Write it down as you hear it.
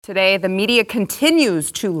Today, the media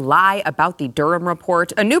continues to lie about the Durham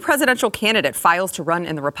report. A new presidential candidate files to run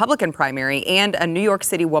in the Republican primary, and a New York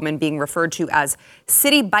City woman being referred to as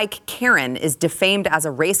City Bike Karen is defamed as a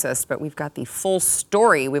racist. But we've got the full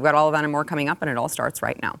story. We've got all of that and more coming up, and it all starts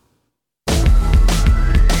right now.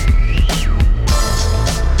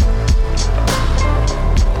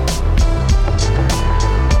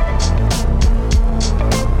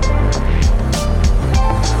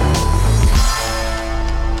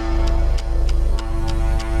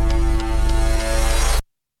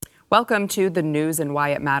 Welcome to the news and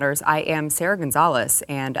why it matters. I am Sarah Gonzalez,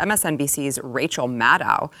 and MSNBC's Rachel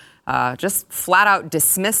Maddow just flat out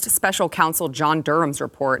dismissed special counsel John Durham's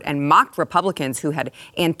report and mocked Republicans who had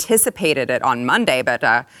anticipated it on Monday.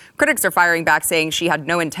 But critics are firing back, saying she had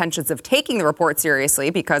no intentions of taking the report seriously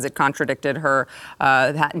because it contradicted her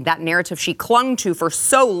that narrative she clung to for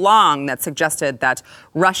so long that suggested that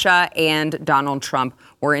Russia and Donald Trump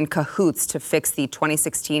were in cahoots to fix the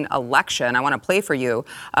 2016 election. I want to play for you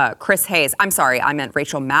Chris Hayes. I'm sorry, I meant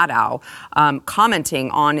Rachel Maddow, commenting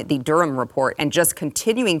on the Durham report and just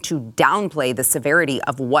continuing to downplay the severity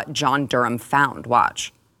of what John Durham found.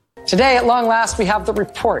 Watch. Today, at long last, we have the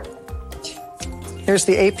report. Here's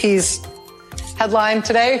the AP's headline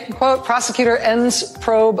today, quote, prosecutor ends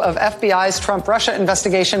probe of FBI's Trump-Russia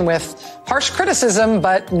investigation with harsh criticism,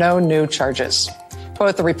 but no new charges.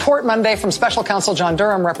 Quote, the report Monday from special counsel John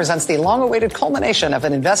Durham represents the long-awaited culmination of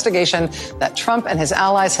an investigation that Trump and his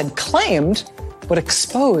allies had claimed would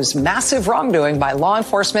expose massive wrongdoing by law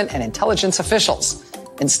enforcement and intelligence officials.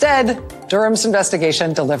 Instead, Durham's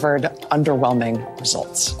investigation delivered underwhelming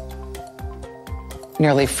results.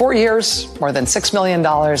 Nearly 4 years, more than $6 million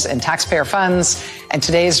in taxpayer funds, and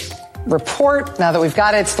today's report, now that we've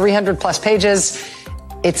got it, it's 300 plus pages.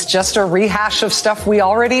 It's just a rehash of stuff we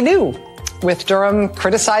already knew, with Durham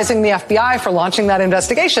criticizing the FBI for launching that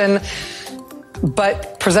investigation,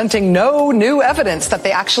 but presenting no new evidence that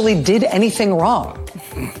they actually did anything wrong.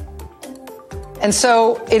 And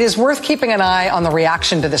so it is worth keeping an eye on the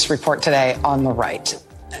reaction to this report today on the right,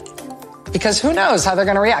 because who knows how they're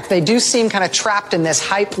going to react. They do seem kind of trapped in this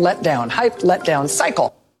hype letdown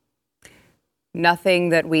cycle. Nothing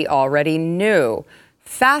that we already knew.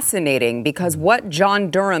 Fascinating, because what John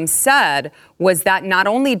Durham said was that not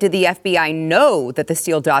only did the FBI know that the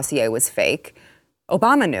Steele dossier was fake,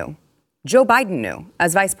 Obama knew, Joe Biden knew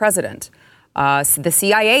as vice president, the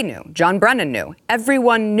CIA knew, John Brennan knew,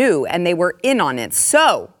 everyone knew, and they were in on it.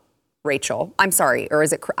 So, Rachel, I'm sorry, or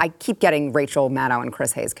is it, I keep getting Rachel Maddow and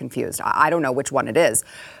Chris Hayes confused. I don't know which one it is,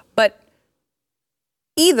 but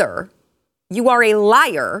either you are a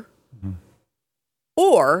liar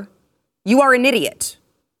or you are an idiot.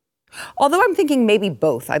 Although I'm thinking maybe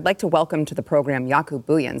both. I'd like to welcome to the program Jaco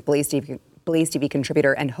Booyens, Blaze TV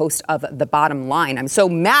contributor and host of The Bottom Line. I'm so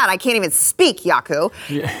mad I can't even speak, Jaco.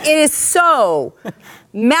 Yeah. It is so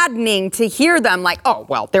maddening to hear them like, oh,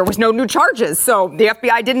 well, there was no new charges, so the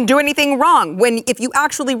FBI didn't do anything wrong. When if you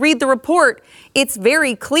actually read the report, it's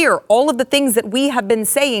very clear all of the things that we have been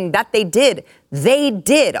saying that they did.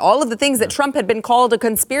 All of the things that Trump had been called a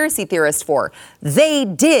conspiracy theorist for, they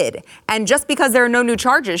did. And just because there are no new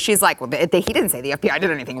charges, she's like, well, he didn't say the FBI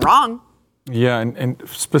did anything wrong. Yeah, and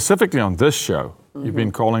specifically on this show, you've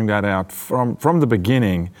been calling that out from the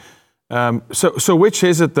beginning. So which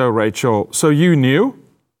is it though, Rachel? So you knew?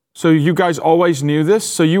 So you guys always knew this?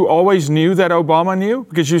 So you always knew that Obama knew?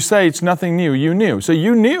 Because you say it's nothing new, you knew. So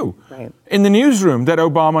you knew in the newsroom that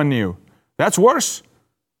Obama knew. That's worse.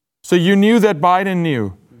 So you knew that Biden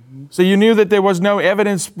knew. So you knew that there was no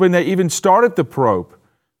evidence when they even started the probe,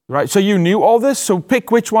 right? So you knew all this? So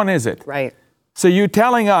pick which one is it? Right. So you're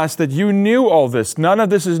telling us that you knew all this. None of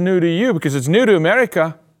this is new to you because it's new to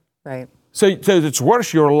America. Right. So it's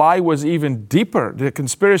worse. Your lie was even deeper. The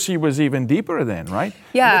conspiracy was even deeper then, right?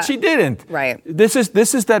 Yeah. But she didn't. Right. This is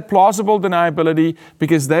that plausible deniability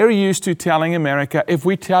because they're used to telling America, if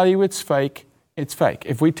we tell you it's fake, it's fake.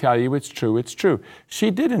 If we tell you it's true, it's true.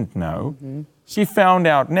 She didn't know. She found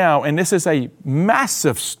out now, and this is a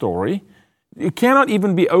massive story. It cannot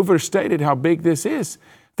even be overstated how big this is.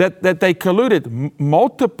 That they colluded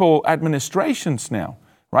multiple administrations now,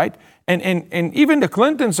 right? And even the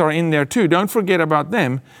Clintons are in there too. Don't forget about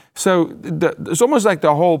them. So it's almost like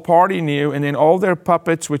the whole party knew, and then all their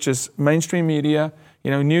puppets, which is mainstream media,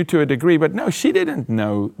 knew to a degree. But no, she didn't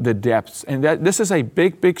know the depths. And this is a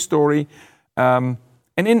big, big story. And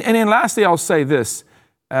then lastly, I'll say this.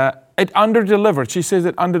 It underdelivered. She says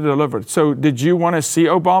it underdelivered. So did you want to see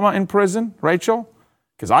Obama in prison, Rachel?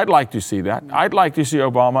 Because I'd like to see that. I'd like to see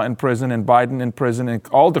Obama in prison and Biden in prison and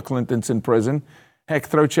all the Clintons in prison. Heck,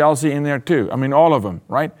 throw Chelsea in there too. I mean, all of them,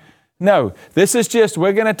 right? No, this is just,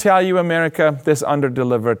 we're going to tell you, America, this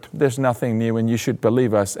underdelivered. There's nothing new, and you should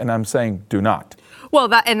believe us. And I'm saying, do not. Well,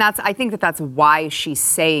 I think that's why she's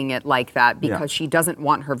saying it like that, because she doesn't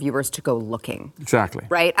want her viewers to go looking. Exactly.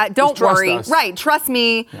 Right? Don't worry. Us. Right. Trust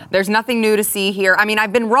me. Yeah. There's nothing new to see here. I mean,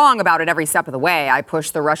 I've been wrong about it every step of the way. I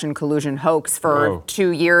pushed the Russian collusion hoax for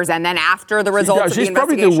 2 years, and then after the results of the investigation.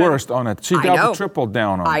 She's probably the worst on it. She double, tripled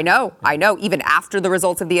down on it. I know. Even after the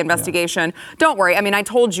results of the investigation. Don't worry. I mean, I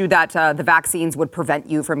told you that the vaccines would prevent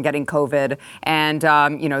you from getting COVID, and,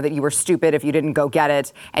 that you were stupid if you didn't go get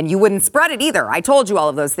it, and you wouldn't spread it either. I told you all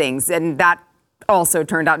of those things, and that also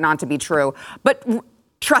turned out not to be true. But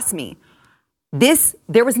trust me,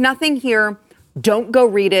 there was nothing here. Don't go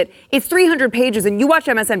read it. It's 300 pages, and you watch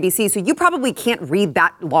MSNBC, so you probably can't read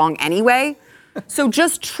that long anyway. So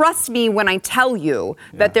just trust me when I tell you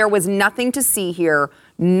that there was nothing to see here,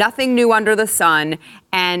 nothing new under the sun,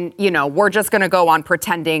 and, we're just going to go on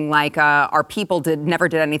pretending like our people never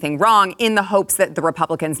did anything wrong in the hopes that the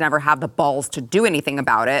Republicans never have the balls to do anything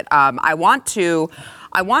about it. I want to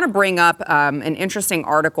bring up an interesting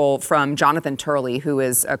article from Jonathan Turley, who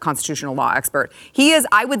is a constitutional law expert. He is,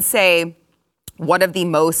 I would say, one of the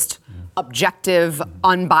most objective,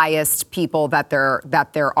 unbiased people that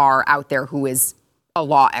there are out there who is a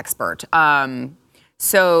law expert.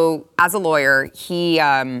 So as a lawyer, he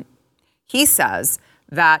says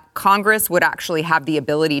that Congress would actually have the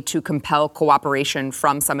ability to compel cooperation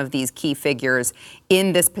from some of these key figures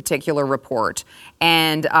in this particular report.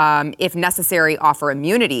 And if necessary, offer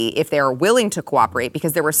immunity if they are willing to cooperate,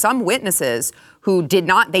 because there were some witnesses who did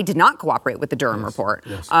not cooperate with the Durham report,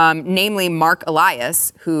 namely Mark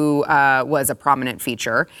Elias, who was a prominent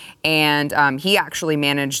feature. And he actually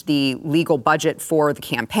managed the legal budget for the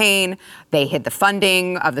campaign. They hid the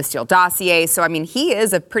funding of the Steele dossier. So, I mean, he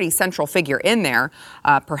is a pretty central figure in there.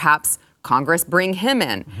 Perhaps Congress bring him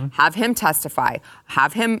in, have him testify,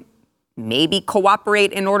 have him maybe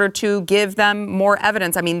cooperate in order to give them more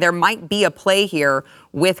evidence. I mean, there might be a play here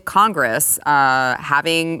with Congress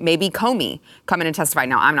having maybe Comey come in and testify.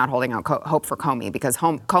 Now, I'm not holding out hope for Comey, because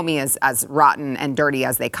Comey is as rotten and dirty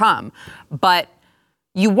as they come. But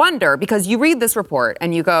you wonder, because you read this report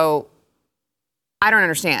and you go, I don't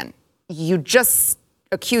understand. You just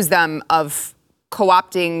accuse them of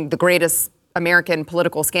co-opting the greatest American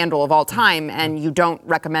political scandal of all time, and you don't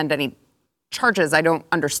recommend any charges. I don't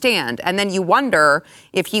understand. And then you wonder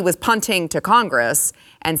if he was punting to Congress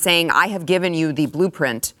and saying, I have given you the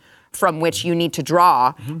blueprint from which you need to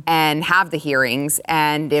draw and have the hearings.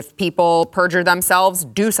 And if people perjure themselves,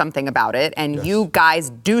 do something about it. And you guys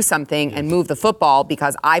do something and move the football,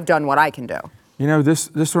 because I've done what I can do.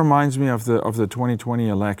 This reminds me of the 2020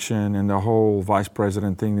 election and the whole vice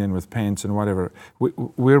president thing then with Pence and whatever.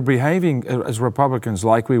 We're behaving as Republicans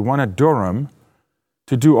like we wanted Durham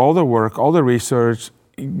to do all the work, all the research,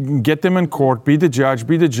 get them in court, be the judge,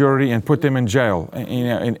 be the jury, and put them in jail,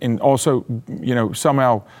 and also,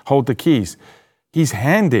 somehow hold the keys. He's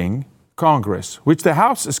handing Congress, which the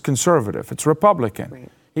House is conservative, it's Republican.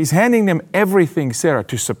 Right. He's handing them everything, Sarah,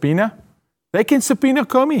 to subpoena. They can subpoena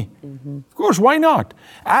Comey. Of course, why not?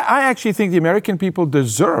 I actually think the American people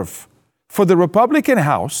deserve for the Republican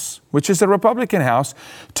House, which is the Republican House,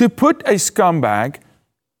 to put a scumbag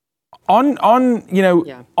on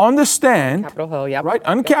the stand, Capitol Hill, right,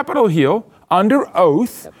 on Capitol Hill, under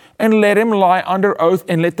oath, and let him lie under oath,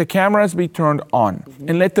 and let the cameras be turned on,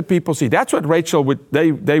 and let the people see. That's what Rachel would.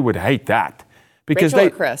 They would hate that, because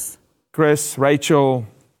Rachel or Chris, Rachel,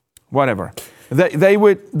 whatever.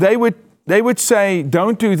 They would say,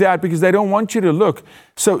 don't do that, because they don't want you to look.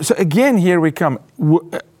 So again, here we come.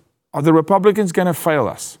 Are the Republicans going to fail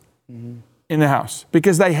us in the House?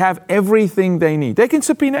 Because they have everything they need. They can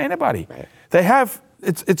subpoena anybody. Right. They have,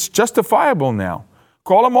 it's justifiable now.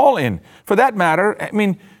 Call them all in. For that matter, I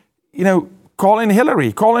mean, call in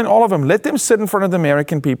Hillary, call in all of them. Let them sit in front of the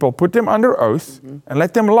American people, put them under oath, and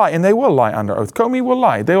let them lie. And they will lie under oath. Comey will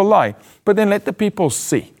lie. They will lie. But then let the people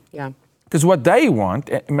see. Yeah. Because what they want,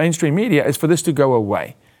 mainstream media, is for this to go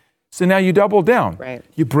away. So now you double down. Right.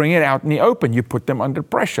 You bring it out in the open. You put them under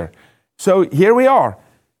pressure. So here we are.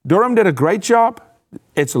 Durham did a great job.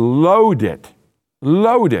 It's loaded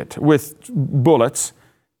with bullets.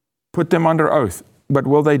 Put them under oath. But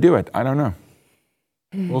will they do it? I don't know.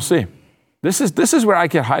 We'll see. This is where I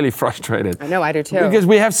get highly frustrated. I know, I do too. Because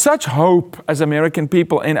we have such hope as American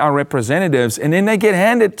people in our representatives, and then they get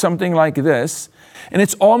handed something like this. And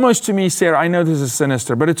it's almost to me, Sarah, I know this is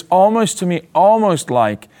sinister, but it's almost to me, almost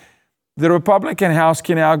like the Republican House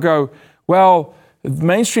can now go, well,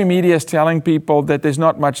 mainstream media is telling people that there's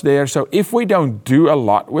not much there. So if we don't do a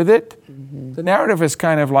lot with it, the narrative is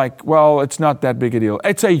kind of like, well, it's not that big a deal.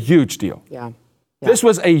 It's a huge deal. Yeah. This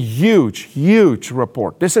was a huge, huge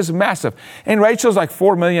report. This is massive. And Rachel's like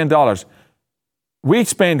 $4 million. We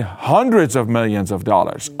spend hundreds of millions of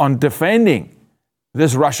dollars on defending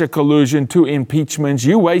this Russia collusion, 2 impeachments.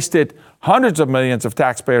 You wasted hundreds of millions of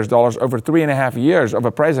taxpayers' dollars over 3.5 years of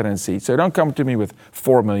a presidency. So don't come to me with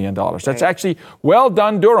 $4 million. That's actually well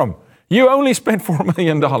done, Durham. You only spent $4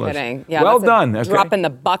 million. No kidding. Yeah, well that's done. A drop in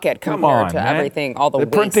the bucket compared to everything, all the They're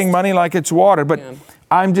waste. printing money like it's water. But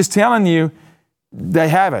I'm just telling you, they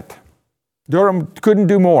have it. Durham couldn't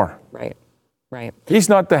do more. Right. Right. He's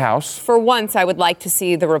not the House. For once, I would like to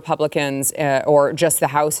see the Republicans, or just the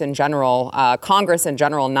House in general, Congress in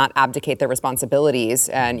general, not abdicate their responsibilities.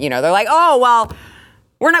 And, they're like, oh, well,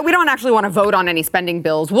 we don't actually want to vote on any spending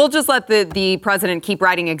bills. We'll just let the president keep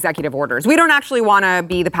writing executive orders. We don't actually want to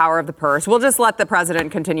be the power of the purse. We'll just let the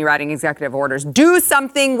president continue writing executive orders. Do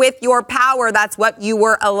something with your power. That's what you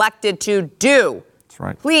were elected to do. That's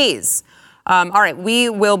right. Please. All right, we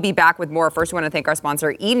will be back with more. First, we want to thank our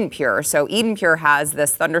sponsor, Eden Pure. So Eden Pure has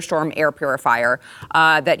this thunderstorm air purifier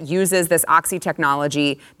that uses this oxy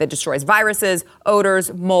technology that destroys viruses,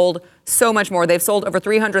 odors, mold, so much more. They've sold over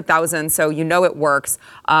 300,000, so you know it works.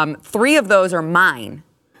 3 of those are mine.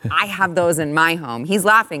 I have those in my home. He's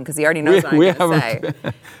laughing because he already knows what I'm going to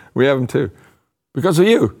say. We have them too, because of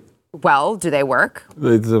you. Well, do they work?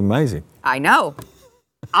 It's amazing. I know.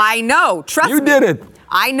 Trust me. You did it.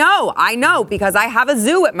 I know, because I have a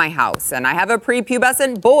zoo at my house, and I have a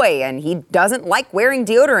prepubescent boy, and he doesn't like wearing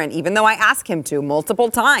deodorant, even though I ask him to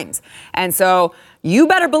multiple times. And so you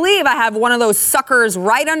better believe I have one of those suckers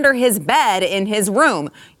right under his bed in his room.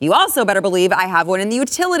 You also better believe I have one in the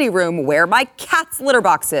utility room where my cat's litter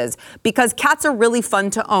box is, because cats are really fun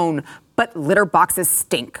to own. But litter boxes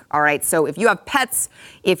stink, all right? So if you have pets,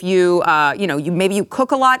 if you maybe you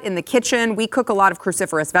cook a lot in the kitchen. We cook a lot of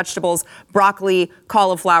cruciferous vegetables, broccoli,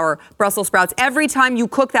 cauliflower, Brussels sprouts. Every time you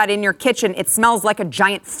cook that in your kitchen, it smells like a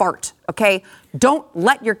giant fart, okay? Don't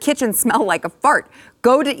let your kitchen smell like a fart.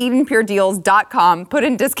 Go to EdenPureDeals.com, put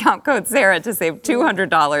in discount code Sarah to save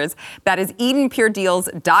 $200. That is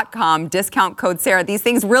EdenPureDeals.com, discount code Sarah. These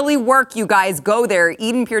things really work, you guys. Go there,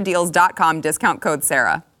 EdenPureDeals.com, discount code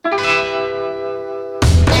Sarah.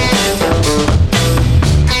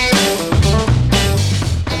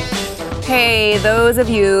 Hey, those of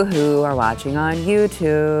you who are watching on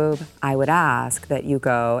YouTube, I would ask that you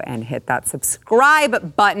go and hit that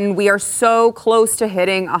subscribe button. We are so close to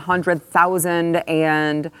hitting 100,000,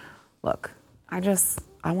 and look, I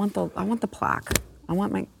want the plaque. I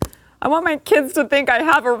want my kids to think I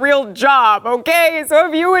have a real job, okay? So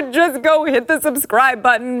if you would just go hit the subscribe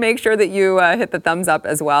button, make sure that you hit the thumbs up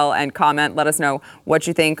as well, and comment. Let us know what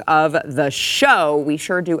you think of the show. We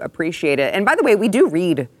sure do appreciate it. And by the way, we do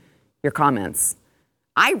read your comments.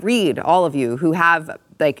 I read all of you who have,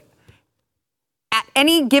 at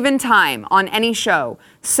any given time on any show,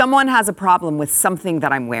 someone has a problem with something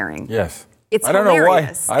that I'm wearing. Yes. It's I don't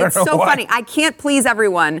hilarious. Know why. It's so funny. I can't please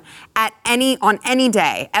everyone on any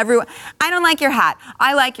day. Everyone. I don't like your hat.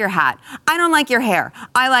 I like your hat. I don't like your hair.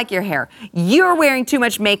 I like your hair. You're wearing too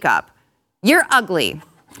much makeup. You're ugly.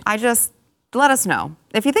 Let us know.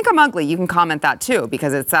 If you think I'm ugly, you can comment that too,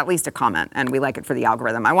 because it's at least a comment, and we like it for the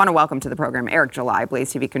algorithm. I want to welcome to the program Eric July,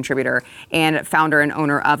 Blaze TV contributor and founder and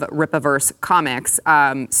owner of Ripaverse Comics.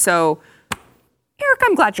 Eric,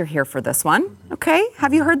 I'm glad you're here for this one. Okay.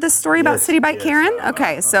 Have you heard this story about City Bike Karen?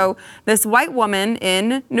 Okay. So this white woman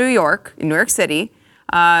in New York City,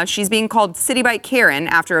 she's being called City Bike Karen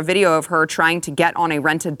after a video of her trying to get on a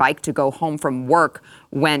rented bike to go home from work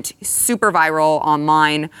went super viral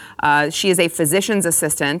online. She is a physician's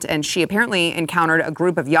assistant, and she apparently encountered a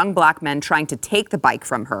group of young black men trying to take the bike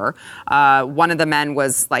from her. One of the men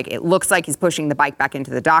was it looks like he's pushing the bike back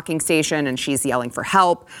into the docking station, and she's yelling for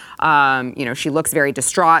help. She looks very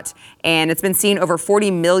distraught, and it's been seen over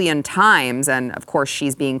 40 million times. And of course,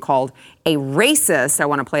 she's being called a racist. I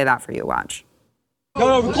want to play that for you. Watch.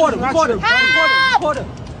 No, record it.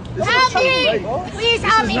 Help me! Please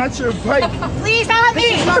help me! It's not your bike. Please help me!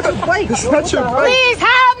 It's not your bike. It's not your bike. Please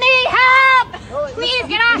help me! Help! Please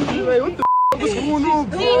get off me! Hey, what the what's going on,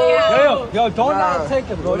 bro? Yo, don't not take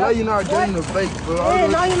it, bro. Now you're not getting the bike, bro. Yeah,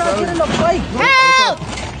 now you're not getting the bike, bro. Help!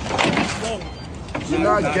 You're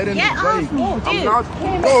not getting Get the bike. off me, dude. I'm not.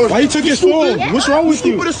 Bro, Why you took his phone? What's wrong with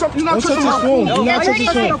you? You're not Don't touch touching his my phone. phone. Do not touch his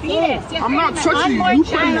phone. I'm not touching you.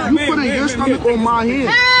 You putting your stomach on my hand.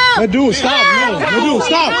 Help! Maddow, stop. No, Maddow,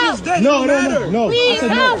 stop. No. I said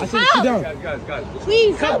no. I said sit down. Guys.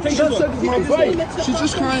 Please help. She's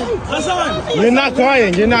just crying. You're not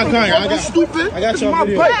crying. I got stupid. I got your my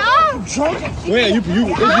video. bike. I'm drunk. Wait, you pulled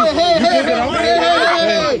it out?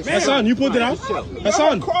 Hey, Hassan, you pulled it out?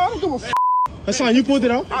 Hassan, I don't give a f. Hassan, you pulled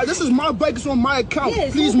it out? This is my bike. It's on my account.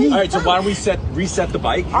 Please move. All right, so why don't we reset the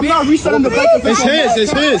bike? I'm not resetting the bike. It's his.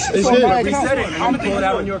 It's on my Reset it. account. I'm gonna pull it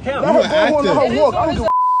out on your account. Let her go on her walk. I don't give a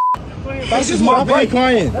f. This is my fake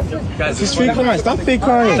crying. Guys, This is fake crying. Stop fake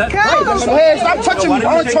crying. Hey, stop touching me.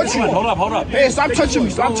 I don't touch you. Hold up. Hey, stop touching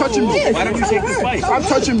me. Stop touching me. Why don't you take this bike? Stop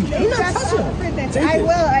touching me. I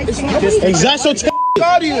will. Exactly. So take it.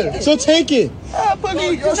 Out of here. So take it.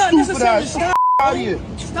 Buddy, you're stupid ass. Out of here.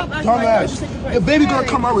 Dumbass. Your baby gonna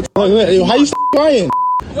come out with. How you crying?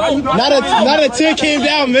 Not a tear came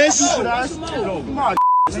down, miss.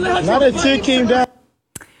 Not a tear came down.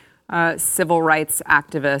 Civil rights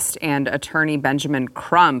activist and attorney Benjamin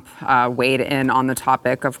Crump weighed in on the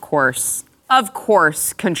topic, of course,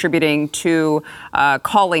 contributing to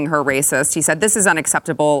calling her racist. He said, "This is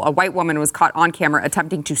unacceptable. A white woman was caught on camera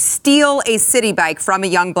attempting to steal a city bike from a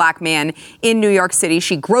young black man in New York City.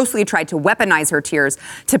 She grossly tried to weaponize her tears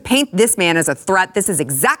to paint this man as a threat. This is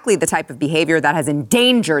exactly the type of behavior that has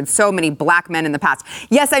endangered so many black men in the past."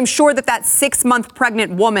 Yes, I'm sure that 6-month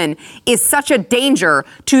pregnant woman is such a danger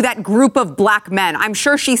to that group of black men. I'm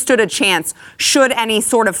sure she stood a chance should any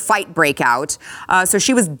sort of fight break out. So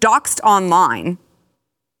she was doxxed online.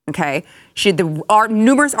 Okay.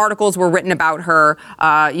 Numerous articles were written about her.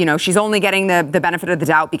 She's only getting the benefit of the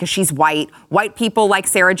doubt because she's white. White people like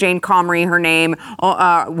Sarah Jane Comrie, her name,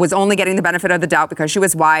 was only getting the benefit of the doubt because she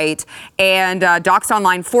was white. And doxxed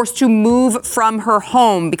online, forced to move from her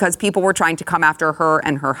home because people were trying to come after her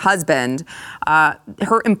and her husband.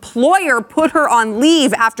 Her employer put her on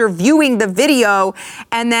leave after viewing the video.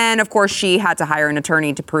 And then, of course, she had to hire an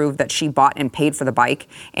attorney to prove that she bought and paid for the bike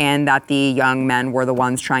and that the young men were the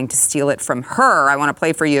ones trying to steal it from her. I want to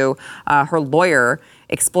play for you her lawyer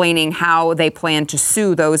explaining how they plan to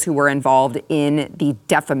sue those who were involved in the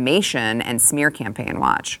defamation and smear campaign.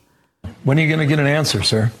 Watch. When are you going to get an answer,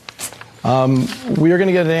 sir? We are going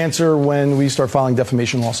to get an answer when we start filing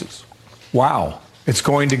defamation lawsuits. Wow. It's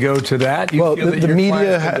going to go to that? You Well, feel that the your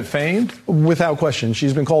media client's been defamed? Without question.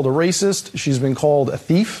 She's been called a racist. She's been called a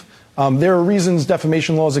thief. There are reasons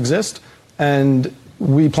defamation laws exist, and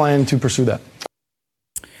we plan to pursue that.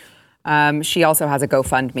 She also has a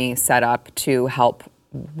GoFundMe set up to help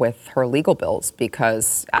with her legal bills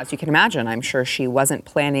because, as you can imagine, I'm sure she wasn't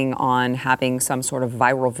planning on having some sort of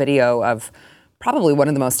viral video of probably one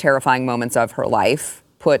of the most terrifying moments of her life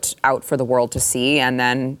put out for the world to see and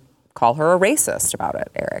then call her a racist about it,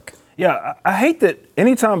 Eric. Yeah, I hate that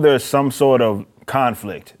anytime there's some sort of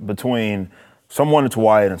conflict between someone that's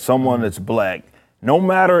white and someone that's black, no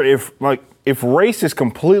matter if race is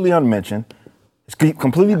completely unmentioned, it's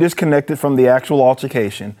completely disconnected from the actual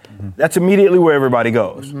altercation, that's immediately where everybody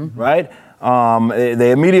goes, right?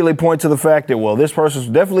 They immediately point to the fact that, well, this person's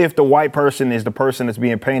definitely, if the white person is the person that's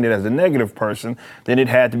being painted as a negative person, then it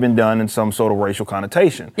had to been done in some sort of racial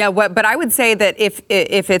connotation. Yeah, but I would say that if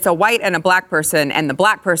it's a white and a black person and the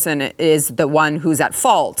black person is the one who's at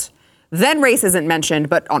fault, then race isn't mentioned,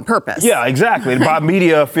 but on purpose. Yeah, exactly. By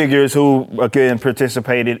media figures who, again,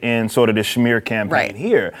 participated in sort of the smear campaign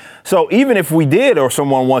here. So even if we did, or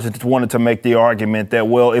someone wanted to make the argument that,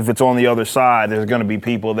 well, if it's on the other side, there's going to be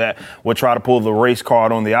people that would try to pull the race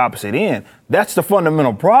card on the opposite end. That's the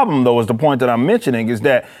fundamental problem, though, is the point that I'm mentioning, is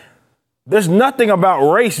that there's nothing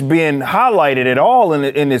about race being highlighted at all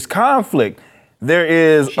in this conflict. There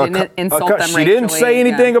is she didn't say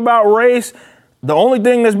anything about race. The only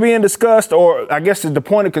thing that's being discussed, or I guess the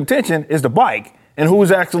point of contention, is the bike and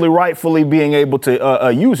who's actually rightfully being able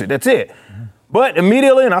to use it. That's it. But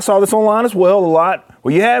immediately, and I saw this online as well a lot,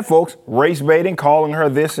 where you had folks race baiting, calling her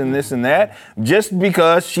this and this and that, just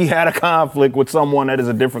because she had a conflict with someone that is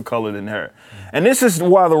a different color than her. And this is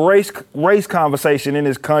why the race conversation in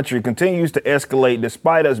this country continues to escalate,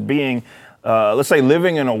 despite us being, let's say,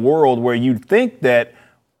 living in a world where you'd think that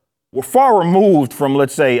we're far removed from,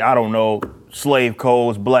 let's say, I don't know, slave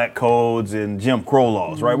codes, black codes, and Jim Crow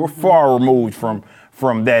laws, right? We're far removed from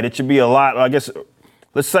that. It should be a lot, I guess,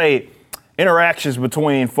 let's say, interactions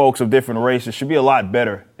between folks of different races should be a lot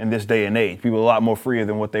better in this day and age. People are a lot more freer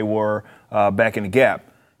than what they were back in the Gap.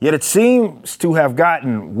 Yet it seems to have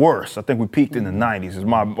gotten worse. I think we peaked in the 90s is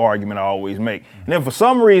my argument I always make. And then for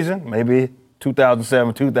some reason, maybe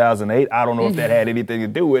 2007, 2008, I don't know if that had anything to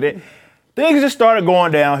do with it, things just started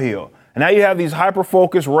going downhill. And now you have these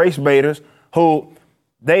hyper-focused race baiters who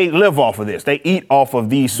they live off of this. They eat off of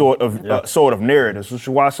these sort of narratives, which is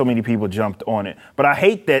why so many people jumped on it. But I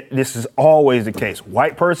hate that this is always the case.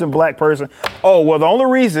 White person, black person. Oh, well, the only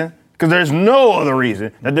reason, because there's no other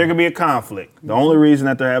reason that there could be a conflict. The only reason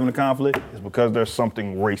that they're having a conflict is because there's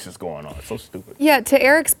something racist going on. It's so stupid. Yeah, to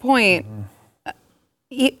Eric's point,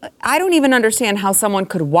 I don't even understand how someone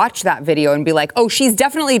could watch that video and be like, "Oh, she's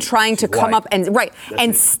definitely trying to come up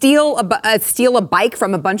and steal a bike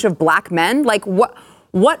from a bunch of black men." Like,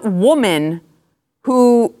 what woman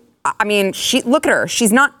who, I mean, look at her.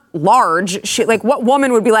 She's not large. What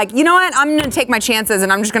woman would be like, you know what? I'm going to take my chances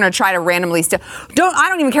and I'm just going to try to randomly steal. I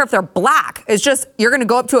don't even care if they're black. It's just you're going to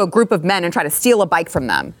go up to a group of men and try to steal a bike from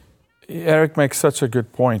them. Eric makes such a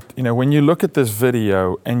good point. You know, when you look at this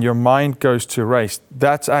video and your mind goes to race,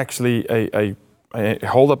 that's actually a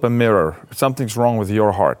hold up a mirror. Something's wrong with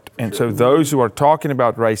your heart. And so those who are talking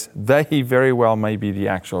about race, they very well may be the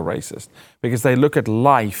actual racist because they look at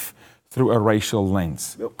life through a racial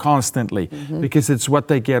lens constantly because it's what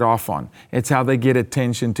they get off on. It's how they get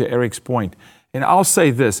attention, to Eric's point. And I'll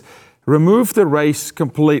say this, remove the race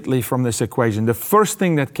completely from this equation. The first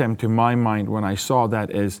thing that came to my mind when I saw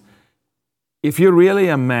that is, if you're really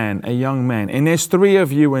a man, a young man, and there's 3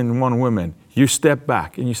 of you and 1 woman, you step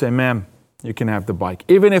back and you say, ma'am, you can have the bike,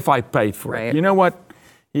 even if I paid for it. You know what?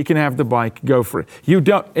 You can have the bike, go for it. You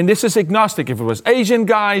don't, and this is agnostic. If it was Asian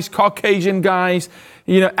guys, Caucasian guys,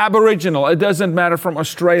 Aboriginal, it doesn't matter, from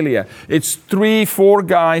Australia. It's 3, 4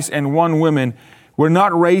 guys and 1 woman. We're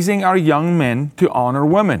not raising our young men to honor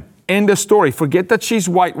women. End of story. Forget that she's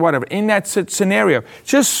white, whatever. In that scenario,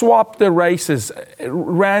 just swap the races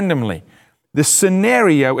randomly. The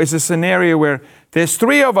scenario is a scenario where there's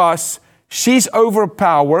 3 of us, she's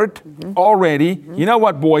overpowered already. You know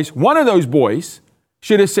what, boys? One of those boys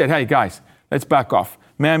should have said, hey, guys, let's back off.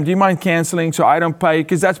 Ma'am, do you mind canceling so I don't pay?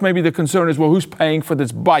 Because that's maybe the concern is, well, who's paying for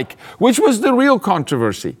this bike? Which was the real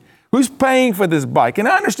controversy. Who's paying for this bike? And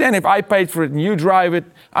I understand if I paid for it and you drive it,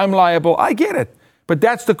 I'm liable. I get it. But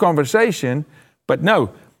that's the conversation. But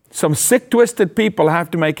no, some sick, twisted people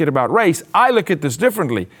have to make it about race. I look at this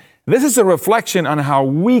differently. This is a reflection on how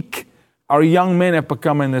weak our young men have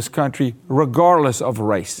become in this country, regardless of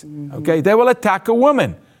race. Okay, they will attack a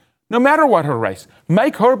woman, no matter what her race.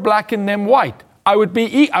 Make her black and them white. I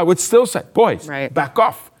would still say, boys, back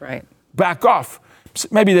off. Back off.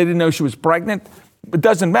 Maybe they didn't know she was pregnant. It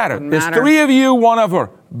doesn't matter. There's 3 of you, 1 of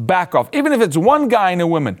her. Back off. Even if it's 1 guy and a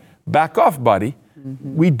woman, back off, buddy.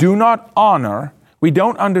 We do not honor. We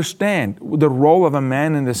don't understand the role of a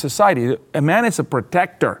man in the society. A man is a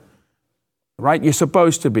protector. Right? You're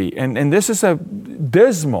supposed to be. And this is a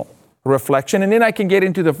dismal reflection. And then I can get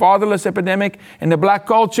into the fatherless epidemic and the black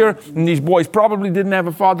culture. And these boys probably didn't have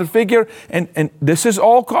a father figure. And this is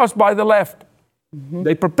all caused by the left.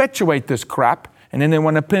 They perpetuate this crap. And then they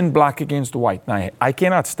want to pin black against white. And I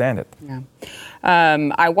cannot stand it. Yeah.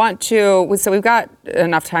 So we've got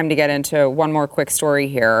enough time to get into one more quick story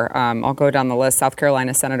here. I'll go down the list. South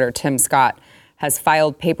Carolina Senator Tim Scott has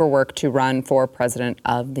filed paperwork to run for president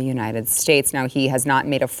of the United States. Now, he has not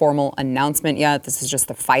made a formal announcement yet. This is just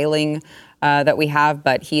the filing that we have,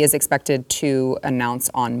 but he is expected to announce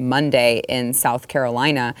on Monday in South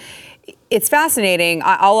Carolina. It's fascinating.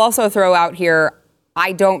 I'll also throw out here,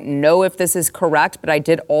 I don't know if this is correct, but I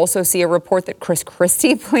did also see a report that Chris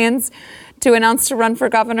Christie plans to announce to run for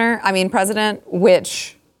president,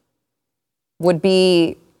 which would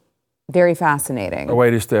be very fascinating. A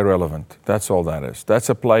way to stay relevant. That's all that is. That's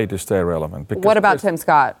a play to stay relevant. What about Tim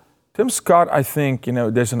Scott? Tim Scott, I think,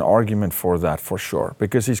 there's an argument for that for sure,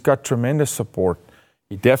 because he's got tremendous support.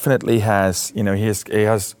 He definitely has, he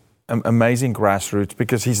has amazing grassroots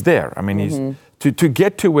because he's there. I mean, he's to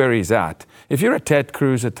get to where he's at. If you're a Ted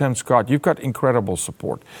Cruz, a Tim Scott, you've got incredible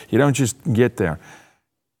support. You don't just get there.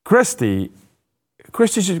 Christie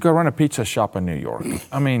should go run a pizza shop in New York.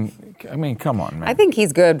 I mean, come on, man. I think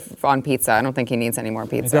he's good on pizza. I don't think he needs any more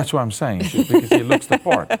pizza. That's what I'm saying, because he looks the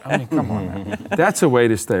part. I mean, come on, man. That's a way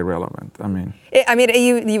to stay relevant.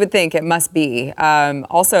 You would think it must be.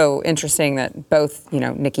 Also interesting that both,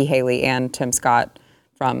 Nikki Haley and Tim Scott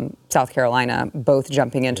from South Carolina both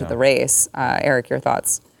jumping into the race. Eric, your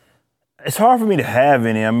thoughts? It's hard for me to have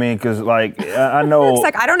any. Because I know. It's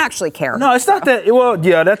like I don't actually care. No, it's not that. Well,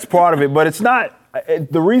 yeah, that's part of it, but it's not.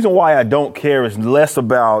 The reason why I don't care is less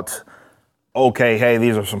about, okay, hey,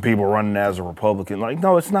 these are some people running as a Republican.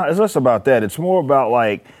 No, it's not. It's less about that. It's more about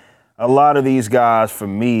a lot of these guys, for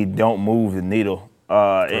me, don't move the needle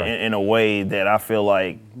in a way that I feel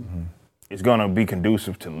like is going to be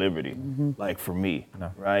conducive to liberty, for me,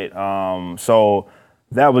 right? So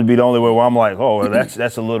that would be the only way where I'm like, oh, well,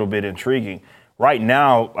 that's a little bit intriguing. right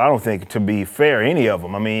now, I don't think, to be fair, any of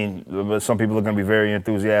them. I mean, some people are going to be very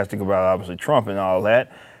enthusiastic about, obviously, Trump and all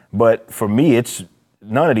that. But for me, it's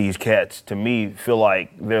none of these cats, to me, feel like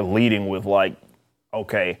they're leading with, like,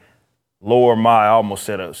 okay, lower my, I almost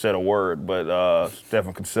said a word, but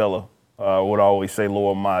Stephen Kinsella would always say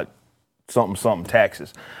lower my something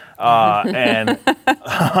taxes. Unless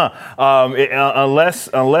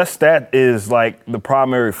that is like the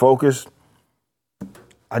primary focus,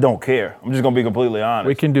 I don't care. I'm just gonna be completely honest.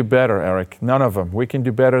 We can do better, Eric. None of them. We can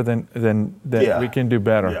do better than Yeah. we can do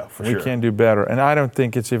better. Yeah, for we sure. can do better, and I don't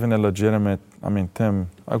think it's even a legitimate. I mean, Tim.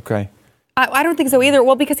 Okay. I don't think so either.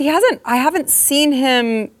 Well, because I haven't seen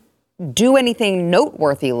him do anything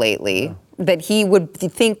noteworthy lately that he would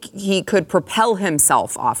think he could propel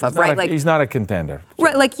himself off of, right? He's not a contender.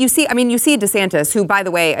 Right, like you see DeSantis, who, by the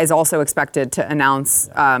way, is also expected to announce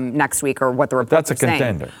next week, or what the reports That's a are saying.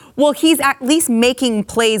 contender. Well, he's at least making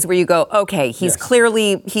plays where you go, okay, he's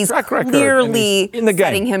clearly in the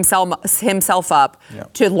setting himself up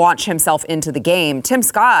to launch himself into the game. Tim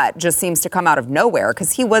Scott just seems to come out of nowhere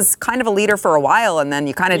because he was kind of a leader for a while, and then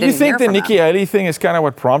you kind of didn't hear from him. You think the Nikki Haley thing is kind of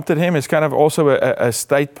what prompted him? It's kind of also a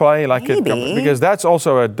state play, like because that's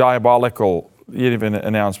also a diabolical. You even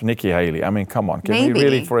announced Nikki Haley. I mean, come on. Can we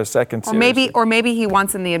really, for a second, seriously? Or maybe he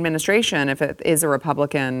wants in the administration if it is a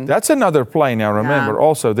Republican. That's another play now. Remember,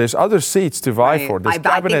 also, there's other seats to vie for. This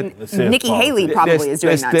cabinet. I think Nikki Haley probably is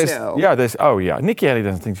doing that too. Yeah, Nikki Haley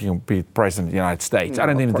doesn't think she can be president of the United States. I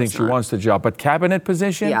don't even think she wants the job. But cabinet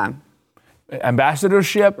position,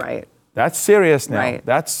 ambassadorship, that's serious now. Right.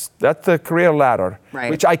 That's the career ladder,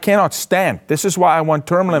 which I cannot stand. This is why I want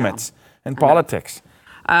term limits in politics.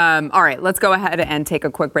 All right, let's go ahead and take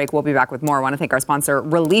a quick break. We'll be back with more. I want to thank our sponsor,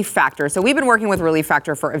 Relief Factor. So we've been working with Relief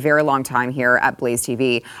Factor for a very long time here at Blaze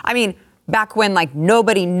TV. I mean, back when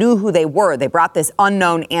nobody knew who they were, they brought this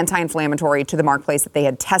unknown anti-inflammatory to the marketplace that they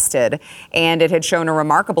had tested, and it had shown a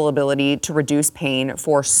remarkable ability to reduce pain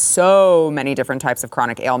for so many different types of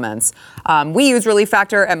chronic ailments. We use Relief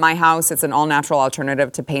Factor at my house. It's an all-natural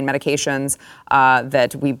alternative to pain medications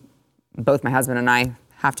that both my husband and I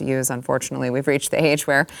have to use. Unfortunately, we've reached the age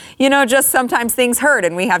where, just sometimes things hurt,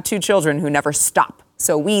 and we have 2 children who never stop.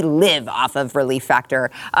 So we live off of Relief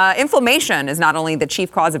Factor. Inflammation is not only the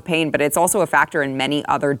chief cause of pain, but it's also a factor in many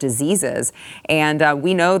other diseases. And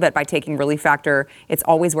we know that by taking Relief Factor, it's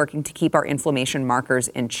always working to keep our inflammation markers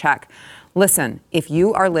in check. Listen, if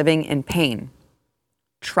you are living in pain,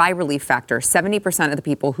 try Relief Factor. 70% of the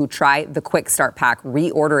people who try the Quick Start Pack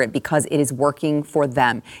reorder it because it is working for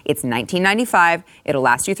them. It's $19.95. It'll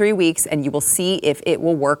last you 3 weeks, and you will see if it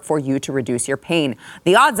will work for you to reduce your pain.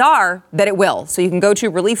 The odds are that it will. So you can go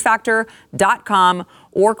to relieffactor.com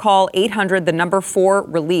or call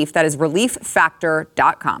 800-4-RELIEF. That is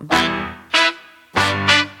relieffactor.com.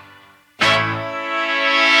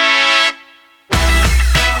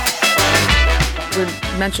 We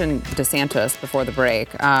mentioned DeSantis before the break.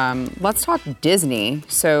 Let's talk Disney.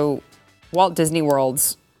 So Walt Disney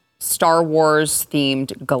World's Star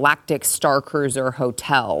Wars-themed Galactic Star Cruiser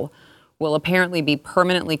Hotel will apparently be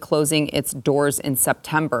permanently closing its doors in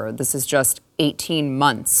September. This is just 18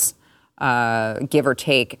 months, give or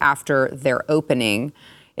take, after their opening.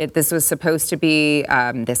 This was supposed to be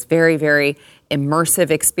this very, very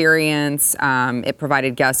immersive experience. It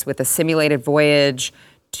provided guests with a simulated voyage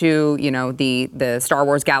to, the Star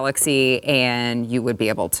Wars galaxy, and you would be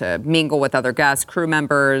able to mingle with other guests, crew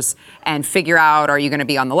members, and figure out, are you going to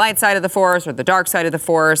be on the light side of the Force or the dark side of the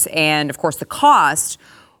Force? And of course, the cost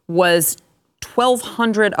was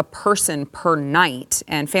 $1,200 a person per night,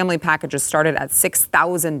 and family packages started at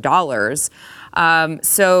 $6,000.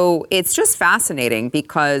 So it's just fascinating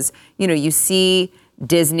because, you see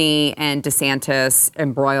Disney and DeSantis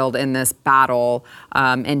embroiled in this battle.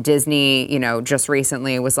 And Disney, just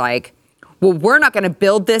recently was like, well, we're not going to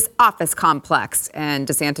build this office complex. And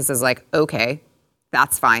DeSantis is like, okay,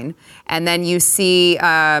 that's fine. And then you see,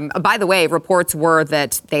 by the way, reports were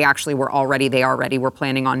that they already were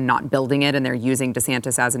planning on not building it, and they're using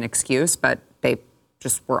DeSantis as an excuse, but they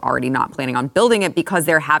just were already not planning on building it because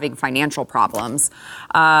they're having financial problems.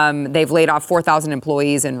 They've laid off 4,000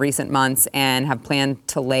 employees in recent months and have planned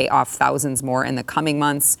to lay off thousands more in the coming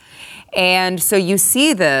months. And so you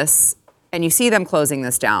see this, and you see them closing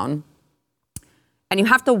this down, and you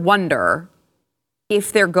have to wonder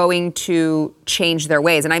if they're going to change their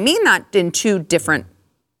ways. And I mean that in 2 different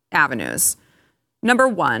avenues. Number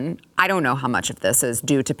one, I don't know how much of this is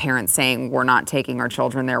due to parents saying, we're not taking our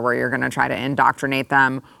children there where you're going to try to indoctrinate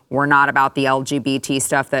them. We're not about the LGBT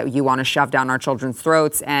stuff that you want to shove down our children's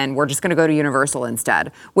throats, and we're just going to go to Universal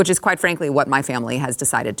instead, which is quite frankly what my family has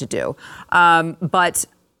decided to do. But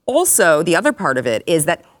Also, the other part of it is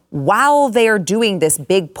that while they are doing this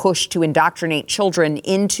big push to indoctrinate children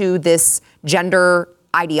into this gender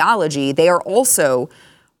ideology, they are also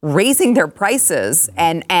raising their prices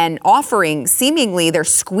and offering, seemingly they're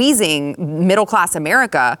squeezing middle-class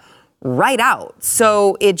America right out.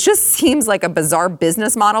 So it just seems like a bizarre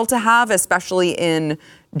business model to have, especially in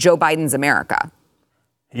Joe Biden's America.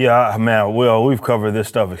 Yeah, man, well, we've covered this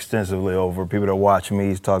stuff extensively over. People that watch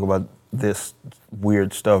me talk about this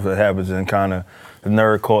weird stuff that happens in kind of the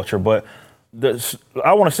nerd culture. But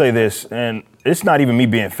I want to say this, and it's not even me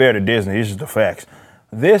being fair to Disney, it's just the facts.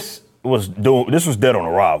 This was dead on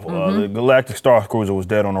arrival. The Galactic Star Cruiser was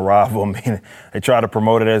dead on arrival. I mean, they tried to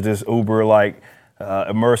promote it as this Uber-like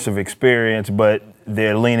immersive experience, but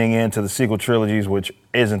they're leaning into the sequel trilogies, which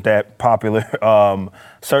isn't that popular.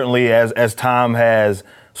 Certainly, as time has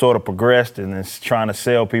sort of progressed, and it's trying to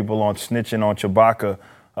sell people on snitching on Chewbacca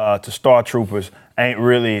to Star Troopers ain't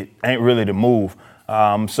really the move.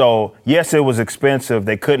 So yes, it was expensive.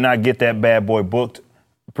 They could not get that bad boy booked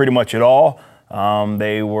pretty much at all.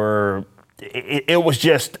 It was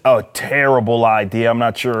just a terrible idea. I'm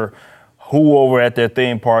not sure who over at their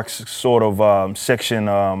theme parks sort of section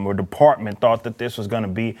or department thought that this was going to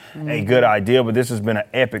be a good idea, but this has been an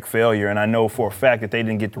epic failure. And I know for a fact that they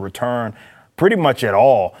didn't get the return pretty much at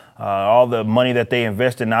all. All the money that they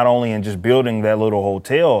invested, not only in just building that little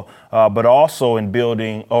hotel, but also in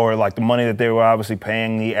building, or like the money that they were obviously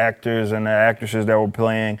paying the actors and the actresses that were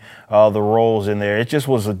playing the roles in there. It just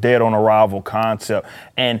was a dead on arrival concept.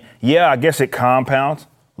 And yeah, I guess it compounds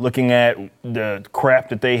looking at the crap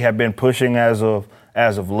that they have been pushing as of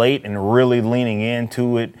late and really leaning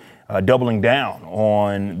into it, doubling down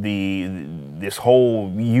on this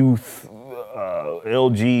whole youth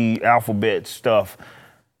LG alphabet stuff,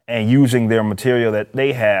 and using their material that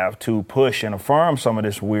they have to push and affirm some of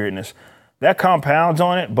this weirdness. That compounds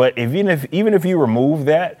on it, but even if you remove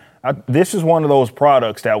that, this is one of those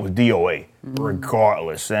products that was DOA,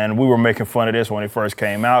 regardless. And we were making fun of this when it first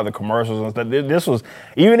came out, the commercials and stuff. This was,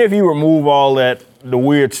 even if you remove all that, the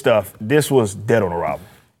weird stuff, this was dead on arrival.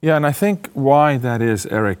 Yeah, and I think why that is,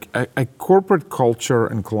 Eric, a corporate culture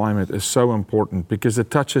and climate is so important because it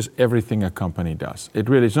touches everything a company does. It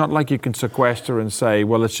really, it's not like you can sequester and say,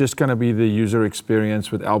 well, it's just going to be the user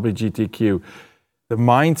experience with LGBTQ. The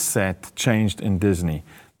mindset changed in Disney.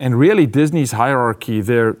 And really, Disney's hierarchy,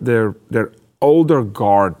 their older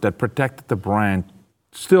guard that protected the brand,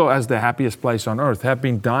 still as the happiest place on earth, have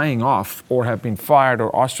been dying off or have been fired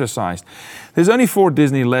or ostracized. There's only 4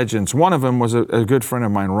 Disney legends. One of them was a good friend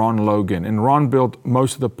of mine, Ron Logan. And Ron built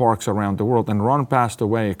most of the parks around the world. And Ron passed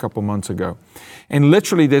away a couple months ago. And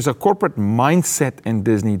literally, there's a corporate mindset in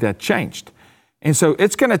Disney that changed. And so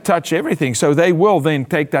it's going to touch everything. So they will then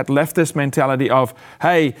take that leftist mentality of,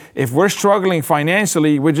 hey, if we're struggling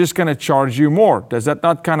financially, we're just going to charge you more. Does that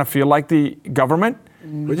not kind of feel like the government?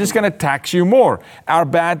 We're just going to tax you more. Our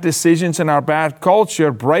bad decisions and our bad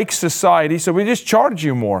culture break society, so we just charge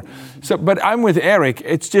you more. So, but I'm with Eric.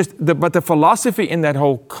 It's just, but the philosophy in that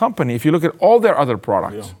whole company, if you look at all their other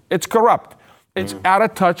products, it's corrupt. It's out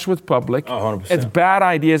of touch with public. 100%. It's bad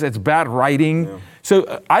ideas. It's bad writing. Yeah.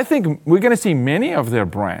 So I think we're going to see many of their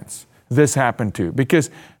brands this happen to, because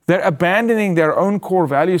they're abandoning their own core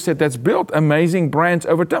value set that's built amazing brands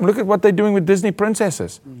over time. Look at what they're doing with Disney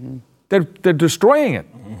princesses. They're destroying it.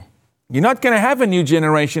 You're not going to have a new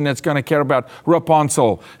generation that's going to care about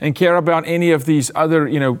Rapunzel and care about any of these other,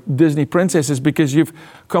 Disney princesses, because you've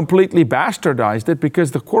completely bastardized it,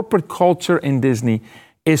 because the corporate culture in Disney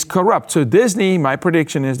is corrupt. So Disney, my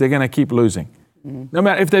prediction is they're going to keep losing. No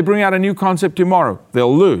matter if they bring out a new concept tomorrow,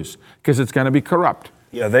 they'll lose because it's going to be corrupt.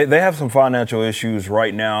 Yeah, they have some financial issues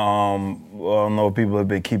right now. I don't know if people have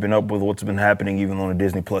been keeping up with what's been happening even on the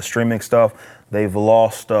Disney Plus streaming stuff. They've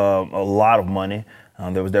lost a lot of money.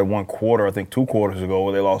 There was that one quarter, I think 2 quarters ago,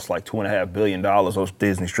 where they lost like $2.5 billion, those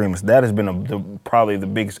Disney streamers. That has been probably the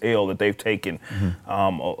biggest L that they've taken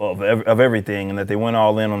of everything, and that they went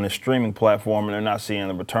all in on this streaming platform and they're not seeing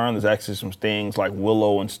the return. There's actually some things like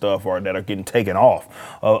Willow and stuff that are getting taken off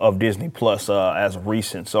of Disney Plus as of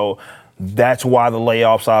recent. So that's why the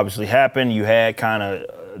layoffs obviously happened. You had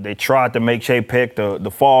they tried to make Chapek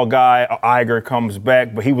the fall guy. Iger comes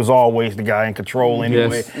back, but he was always the guy in control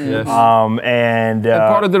anyway. Yes. And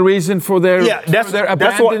part of the reason for their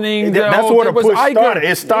abandoning that's where the push started.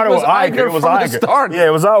 It started with Iger. It was Iger. Yeah,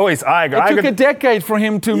 it was always Iger. It took a decade for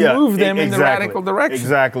him to move them in the radical direction.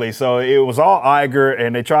 Exactly. So it was all Iger,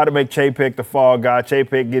 and they tried to make Chapek the fall guy.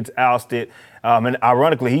 Chapek gets ousted. And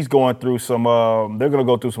ironically, he's going through some, they're going to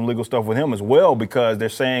go through some legal stuff with him as well, because they're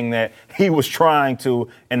saying that he was trying to,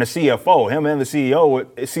 and the CFO, him and the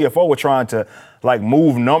CFO were trying to like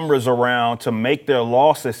move numbers around to make their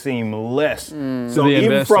losses seem less. So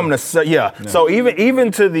even from the, so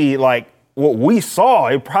even to the, like, what we saw,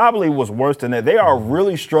 it probably was worse than that. They are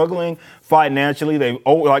really struggling financially.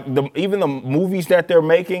 Even the movies that they're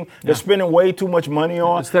making, they're spending way too much money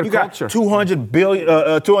on. It's their you culture. got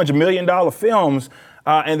 $200 million films,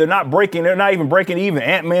 and they're not even breaking even.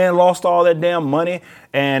 Ant-Man lost all that damn money,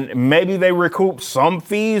 and maybe they recoup some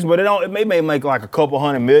fees, but it may make like a couple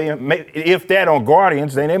 $100 million, if that on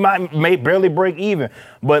Guardians, then they might barely break even.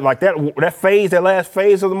 But like that last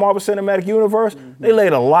phase of the Marvel Cinematic Universe, they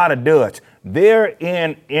laid a lot of duds. They're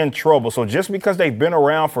in trouble. So just because they've been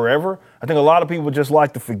around forever, I think a lot of people just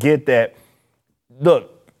like to forget that,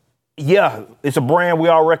 look, yeah, it's a brand we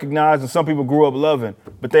all recognize and some people grew up loving,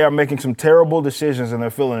 but they are making some terrible decisions and they're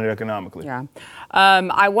feeling it economically. Yeah.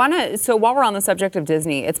 So while we're on the subject of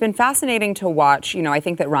Disney, it's been fascinating to watch. I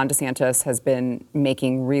think that Ron DeSantis has been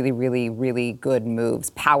making really, really, really good moves,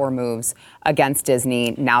 power moves against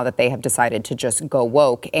Disney now that they have decided to just go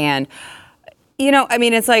woke. And,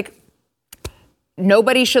 it's like,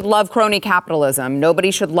 nobody should love crony capitalism.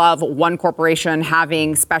 Nobody should love one corporation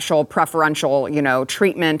having special preferential,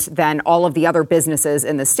 treatment than all of the other businesses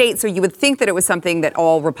in the state. So you would think that it was something that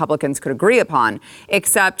all Republicans could agree upon,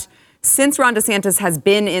 except since Ron DeSantis has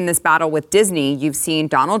been in this battle with Disney, you've seen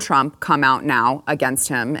Donald Trump come out now against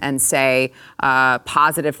him and say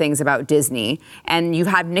positive things about Disney. And you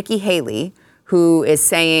have Nikki Haley, who is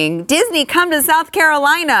saying, Disney, come to South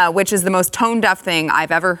Carolina, which is the most tone-deaf thing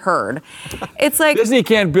I've ever heard. It's like Disney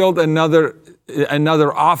can't build another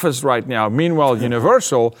office right now. Meanwhile,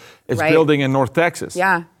 Universal is building in North Texas.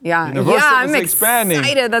 Yeah. Universal I'm is expanding.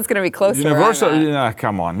 excited. That's going to be closer. Universal,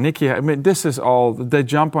 come on, Nikki. This is all, they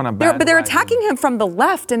jump on a bandwagon. But they're attacking him from the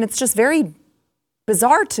left, and it's just very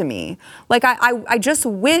bizarre to me. Like, I just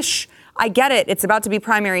wish, I get it, it's about to be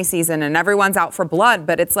primary season and everyone's out for blood,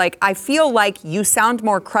 but it's like, I feel like you sound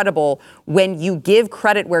more credible when you give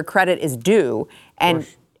credit where credit is due and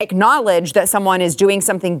acknowledge that someone is doing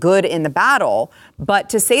something good in the battle. But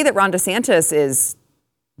to say that Ron DeSantis is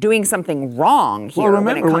doing something wrong here. Well,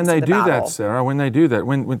 remember when they do that, Sarah, when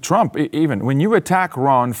Trump, even when you attack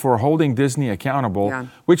Ron for holding Disney accountable,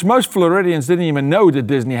 which most Floridians didn't even know that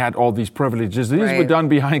Disney had all these privileges. These were done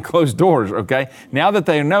behind closed doors, okay? Now that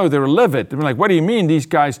they know, they're livid. They're like, what do you mean these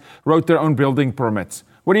guys wrote their own building permits?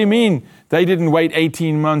 What do you mean they didn't wait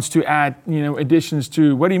 18 months to add, additions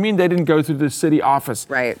to, what do you mean they didn't go through the city office?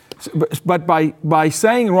 Right. But by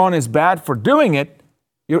saying Ron is bad for doing it,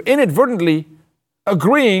 you're inadvertently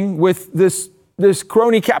agreeing with this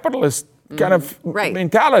crony capitalist kind of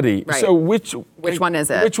mentality. Right. So which one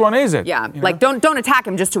is it? Which one is it? Yeah, like don't attack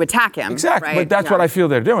him just to attack him. Exactly, right? but that's what I feel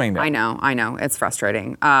they're doing there. I know. It's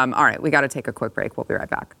frustrating. All right, we got to take a quick break. We'll be right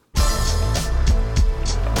back.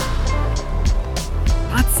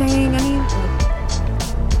 Not saying any.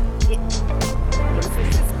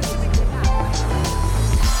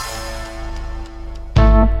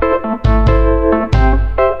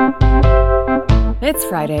 It's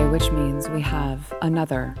Friday, which means we have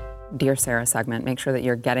another Dear Sarah segment. Make sure that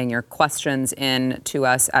you're getting your questions in to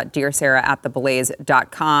us at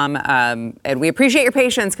dearsarah@theblaze.com. And we appreciate your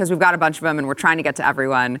patience because we've got a bunch of them and we're trying to get to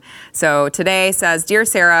everyone. So today says, Dear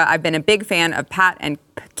Sarah, I've been a big fan of Pat and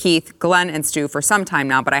Keith, Glenn, and Stu for some time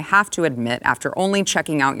now, but I have to admit, after only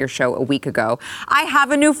checking out your show a week ago, I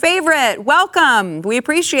have a new favorite. Welcome. We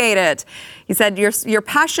appreciate it. He said, your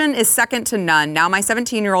passion is second to none. Now my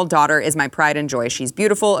 17-year-old daughter is my pride and joy. She's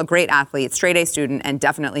beautiful, a great athlete, straight-A student, and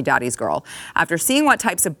definitely daddy's girl. After seeing what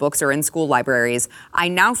types of books are in school libraries, I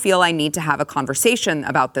now feel I need to have a conversation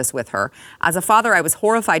about this with her. As a father, I was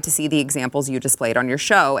horrified to see the examples you displayed on your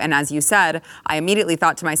show. And as you said, I immediately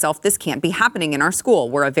thought to myself, this can't be happening in our school.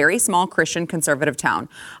 We're a very small Christian conservative town.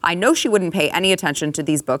 I know she wouldn't pay any attention to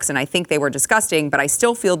these books, and I think they were disgusting, but I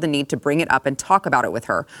still feel the need to bring it up and talk about it with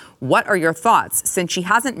her. What are your thoughts? Since she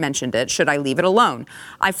hasn't mentioned it, should I leave it alone?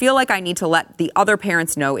 I feel like I need to let the other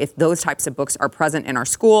parents know if those types of books are present in our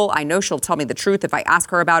school. I know she'll tell me the truth if I ask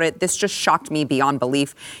her about it. This just shocked me beyond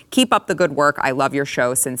belief. Keep up the good work. I love your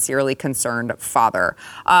show. Sincerely, Concerned Father.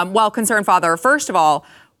 Well, Concerned Father, first of all,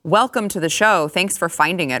 welcome to the show. Thanks for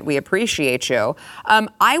finding it. We appreciate you.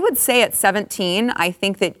 I would say at 17, I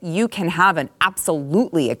think that you can have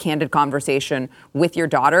absolutely a candid conversation with your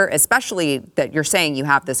daughter, especially that you're saying you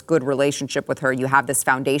have this good relationship with her. You have this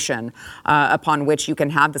foundation upon which you can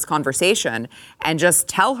have this conversation and just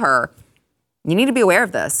tell her, you need to be aware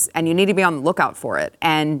of this, and you need to be on the lookout for it.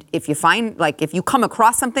 And if you find, like, if you come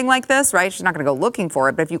across something like this, right, she's not going to go looking for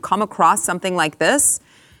it, but if you come across something like this,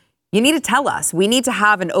 you need to tell us. We need to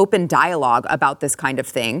have an open dialogue about this kind of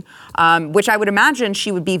thing, which I would imagine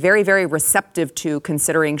she would be very, very receptive to,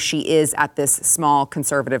 considering she is at this small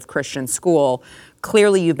conservative Christian school.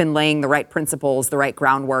 Clearly, you've been laying the right principles, the right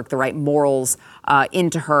groundwork, the right morals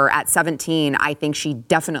into her. At 17, I think she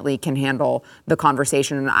definitely can handle the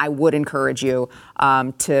conversation, and I would encourage you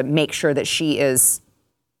to make sure that she is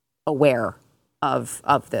aware of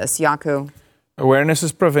this. Yaku? Awareness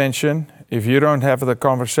is prevention. If you don't have the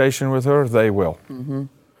conversation with her, they will. Mm-hmm.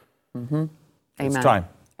 Mm-hmm. Amen. It's time.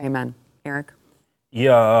 Amen. Eric?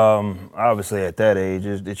 Yeah, obviously at that age,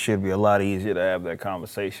 it should be a lot easier to have that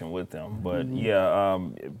conversation with them. But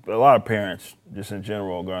a lot of parents, just in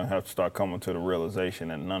general, are going to have to start coming to the realization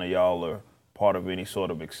that none of y'all are part of any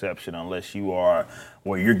sort of exception unless you are,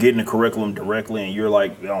 where you're getting the curriculum directly and you're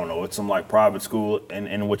like, I don't know, it's some like private school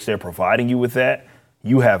in which they're providing you with that.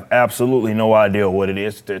 You have absolutely no idea what it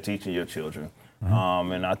is that they're teaching your children.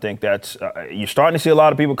 And I think that's, you're starting to see a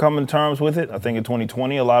lot of people come to terms with it. I think in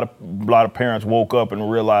 2020, a lot of parents woke up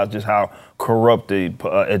and realized just how corrupt the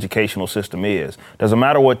educational system is. Doesn't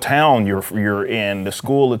matter what town you're in, the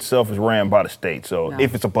school itself is ran by the state. So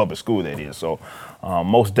if it's a public school, that is. So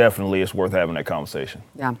most definitely it's worth having that conversation.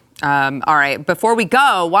 Yeah. All right. Before we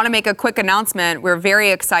go, want to make a quick announcement. We're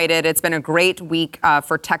very excited. It's been a great week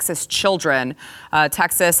for Texas children.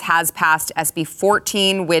 Texas has passed SB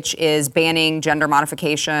 14, which is banning gender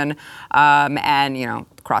modification and,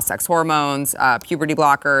 cross-sex hormones, puberty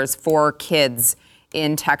blockers for kids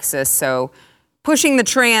in Texas. So pushing the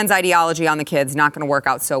trans ideology on the kids, not going to work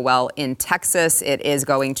out so well in Texas. It is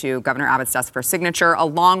going to Governor Abbott's desk for signature,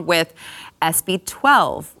 along with SB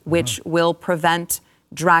 12, which will prevent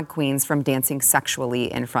drag queens from dancing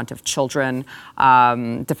sexually in front of children.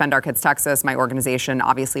 Defend Our Kids Texas, my organization,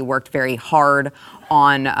 obviously worked very hard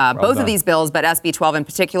on both of these bills, but SB 12 in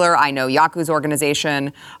particular, I know Yaku's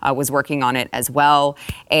organization was working on it as well.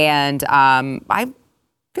 And I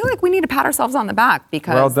feel like we need to pat ourselves on the back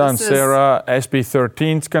because well done, Sarah. SB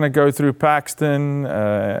 13 is going to go through Paxton,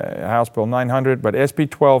 House Bill 900, but SB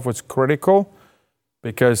 12 was critical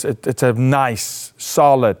because it's a nice,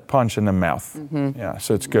 solid punch in the mouth. Mm-hmm. Yeah,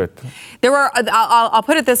 so it's good. I'll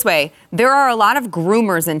put it this way. There are a lot of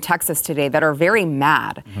groomers in Texas today that are very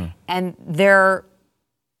mad, and they're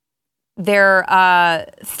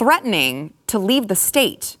threatening to leave the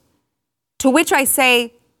state, to which I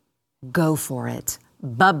say, go for it.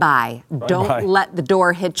 Bye-bye. Don't let the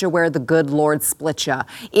door hit you where the good Lord split you.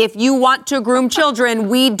 If you want to groom children,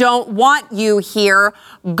 we don't want you here.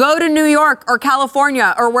 Go to New York or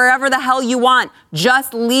California or wherever the hell you want.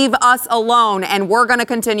 Just leave us alone, and we're going to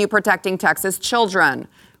continue protecting Texas children.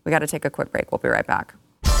 We got to take a quick break. We'll be right back.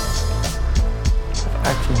 I've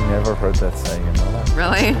actually never heard that saying in my life.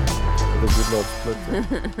 Really? The good Lord split you.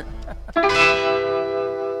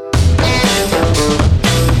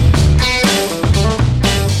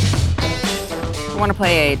 I want to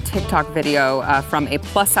play a TikTok video from a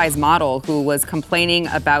plus-size model who was complaining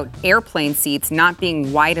about airplane seats not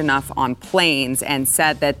being wide enough on planes and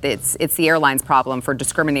said that it's the airline's problem for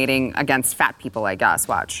discriminating against fat people, I guess.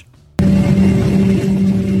 Watch.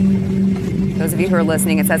 Those of you who are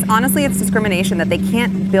listening, it says, honestly, it's discrimination that they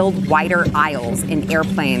can't build wider aisles in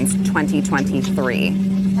airplanes 2023.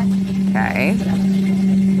 Okay.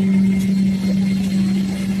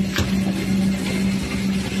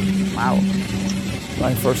 Wow.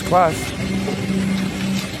 Flying first class.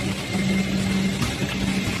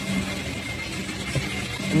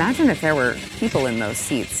 Imagine if there were people in those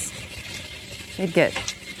seats. They'd get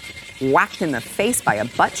whacked in the face by a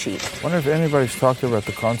butt cheek. I wonder if anybody's talked about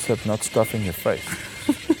the concept not stuffing your face.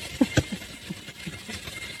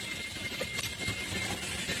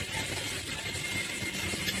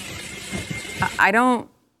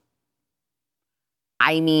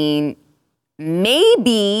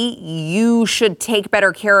 Maybe you should take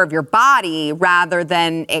better care of your body rather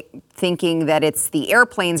than thinking that it's the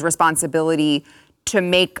airplane's responsibility to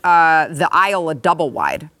make the aisle a double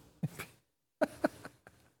wide.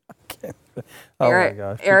 My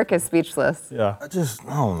gosh. Eric is speechless. Yeah. I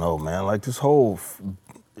don't know, man. Like this whole,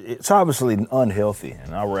 it's obviously unhealthy,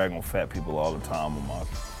 and I rag on fat people all the time on my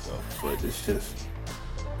stuff, but it's just.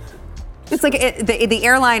 It's like the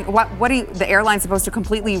airline. The airline's supposed to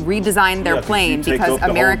completely redesign their plane because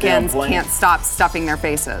Americans can't stop stuffing their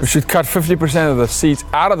faces. We should cut 50% of the seats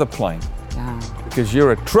out of the plane. Yeah. Because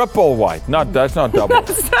you're a triple white. That's not double.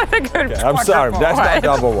 That's not a good. I'm sorry, that's not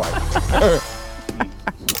double white.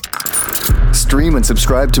 Stream and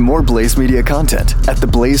subscribe to more Blaze Media content at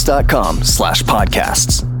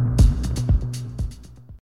theblaze.com/podcasts.